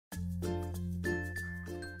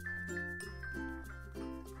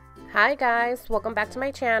Hi guys, welcome back to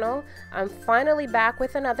my channel. I'm finally back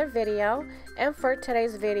with another video, and for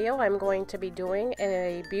today's video I'm going to be doing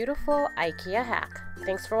a beautiful IKEA hack.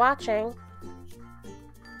 Thanks for watching.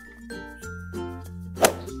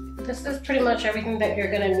 This is pretty much everything that you're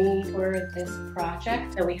going to need for this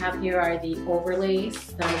project. That we have here are the overlays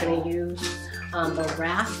that I'm going to use the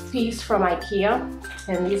wrap piece from IKEA,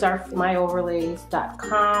 and these are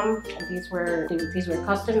myoverlays.com. These were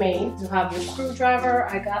custom made. You have your screwdriver.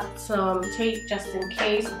 I got some tape just in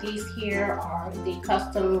case. These here are the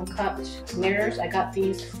custom cut mirrors. I got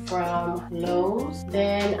these from Lowe.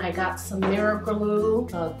 Then I got some mirror glue,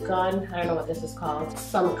 a gun, I don't know what this is called,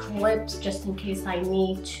 some clips just in case I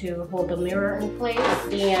need to hold the mirror in place,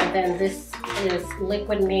 and then this is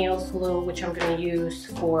liquid nail glue, which I'm going to use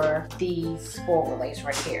for these overlays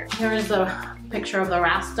right here. Here is a picture of the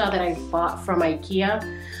rasta that I bought from IKEA,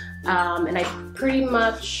 and I pretty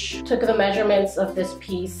much took the measurements of this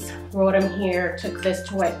piece, wrote them here, took this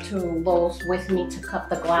to Lowe's with me to cut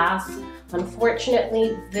the glass.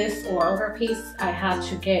 Unfortunately, this longer piece I had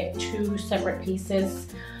to get two separate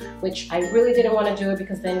pieces, which I really didn't want to do it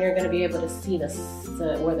because then you're going to be able to see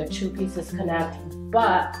where the two pieces connect,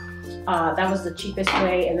 but that was the cheapest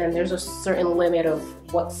way, and then there's a certain limit of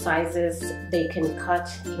what sizes they can cut,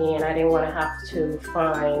 and I didn't want to have to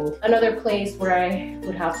find another place where I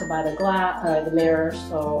would have to buy the mirror,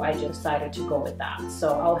 so I just decided to go with that.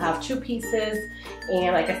 So I'll have two pieces,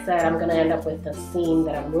 and like I said, I'm going to end up with a seam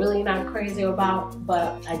that I'm really not crazy about,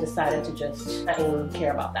 but I decided to just not even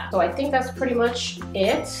care about that. So I think that's pretty much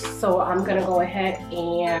it. So I'm going to go ahead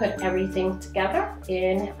and put everything together,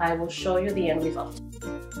 and I will show you the end result.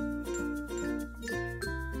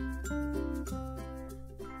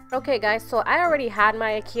 Okay guys, so I already had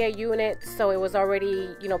my IKEA unit, so it was already,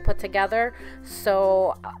 put together.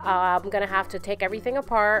 So I'm gonna have to take everything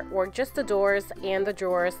apart, work just the doors and the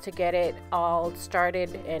drawers to get it all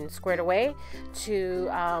started and squared away to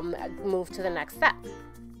move to the next step.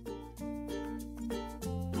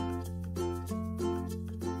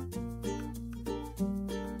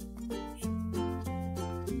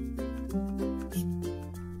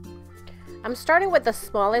 I'm starting with the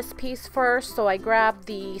smallest piece first, so I grabbed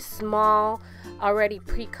the small already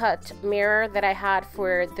pre-cut mirror that I had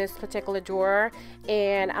for this particular drawer,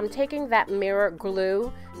 and I'm taking that mirror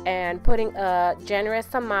glue and putting a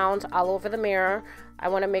generous amount all over the mirror. I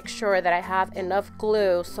want to make sure that I have enough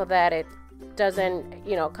glue so that it doesn't,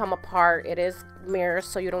 come apart. It is mirror,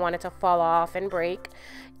 so you don't want it to fall off and break.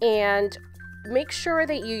 And make sure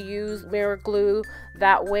that you use mirror glue,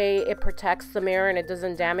 that way it protects the mirror and it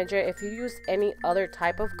doesn't damage it. If you use any other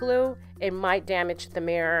type of glue, it might damage the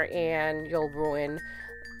mirror and you'll ruin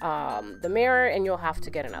the mirror, and you'll have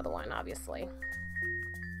to get another one, obviously.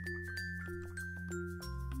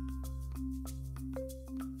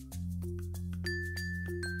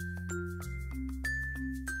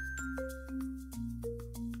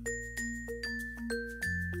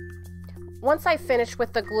 Once I finish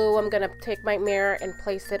with the glue, I'm going to take my mirror and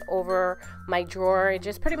place it over my drawer and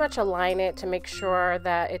just pretty much align it to make sure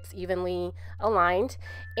that it's evenly aligned.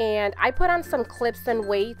 And I put on some clips and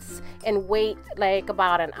weights and wait like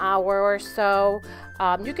about an hour or so.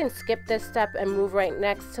 You can skip this step and move right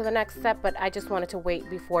next to the next step, but I just wanted to wait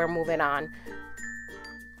before moving on.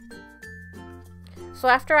 So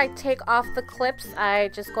after I take off the clips, I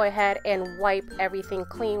just go ahead and wipe everything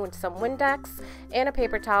clean with some Windex and a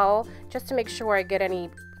paper towel just to make sure I get any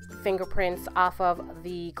fingerprints off of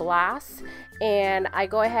the glass. And I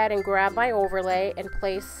go ahead and grab my overlay and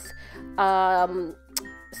place some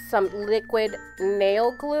liquid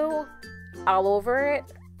nail glue all over it,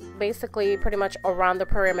 basically pretty much around the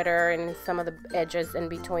perimeter and some of the edges in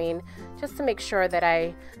between, just to make sure that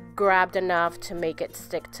I grabbed enough to make it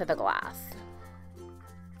stick to the glass.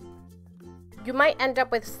 You might end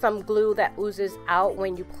up with some glue that oozes out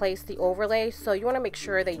when you place the overlay, so you want to make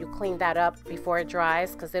sure that you clean that up before it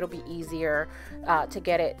dries, because it'll be easier to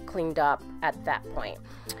get it cleaned up at that point.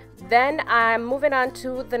 Then I'm moving on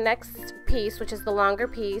to the next piece, which is the longer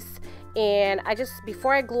piece, and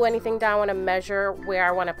before I glue anything down, I want to measure where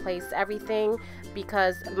I want to place everything,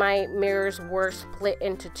 because my mirrors were split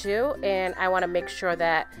into two, and I want to make sure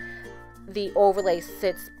that the overlay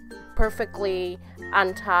sits perfectly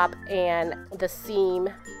on top and the seam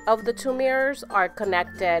of the two mirrors are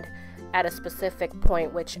connected at a specific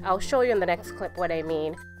point, which I'll show you in the next clip what I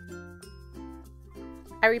mean.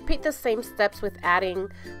 I repeat the same steps with adding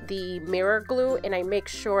the mirror glue, and I make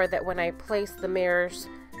sure that when I place the mirrors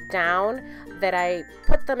down that I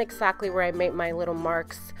put them exactly where I made my little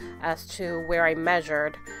marks as to where I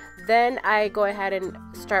measured. Then I go ahead and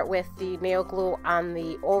start with the nail glue on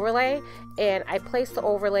the overlay, and I place the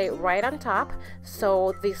overlay right on top,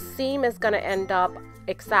 so the seam is going to end up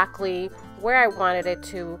exactly where I wanted it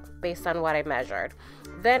to based on what I measured.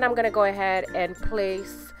 Then I'm going to go ahead and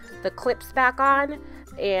place the clips back on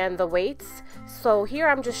and the weights. So here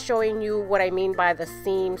I'm just showing you what I mean by the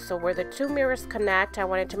seam. So where the two mirrors connect, I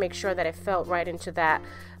wanted to make sure that it felt right into that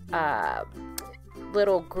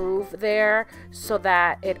little groove there so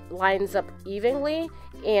that it lines up evenly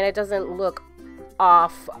and it doesn't look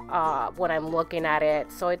off when I'm looking at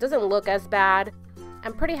it, so it doesn't look as bad.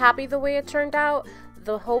 I'm pretty happy the way it turned out.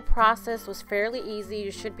 The whole process was fairly easy. You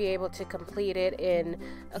should be able to complete it in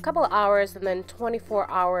a couple of hours and then 24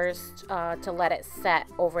 hours to let it set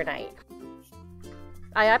overnight.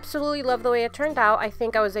 I absolutely love the way it turned out. I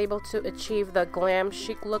think I was able to achieve the glam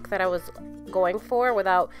chic look that I was going for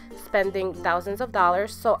without spending thousands of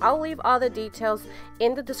dollars. So I'll leave all the details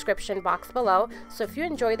in the description box below. So if you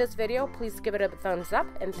enjoyed this video, please give it a thumbs up,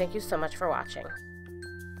 and thank you so much for watching.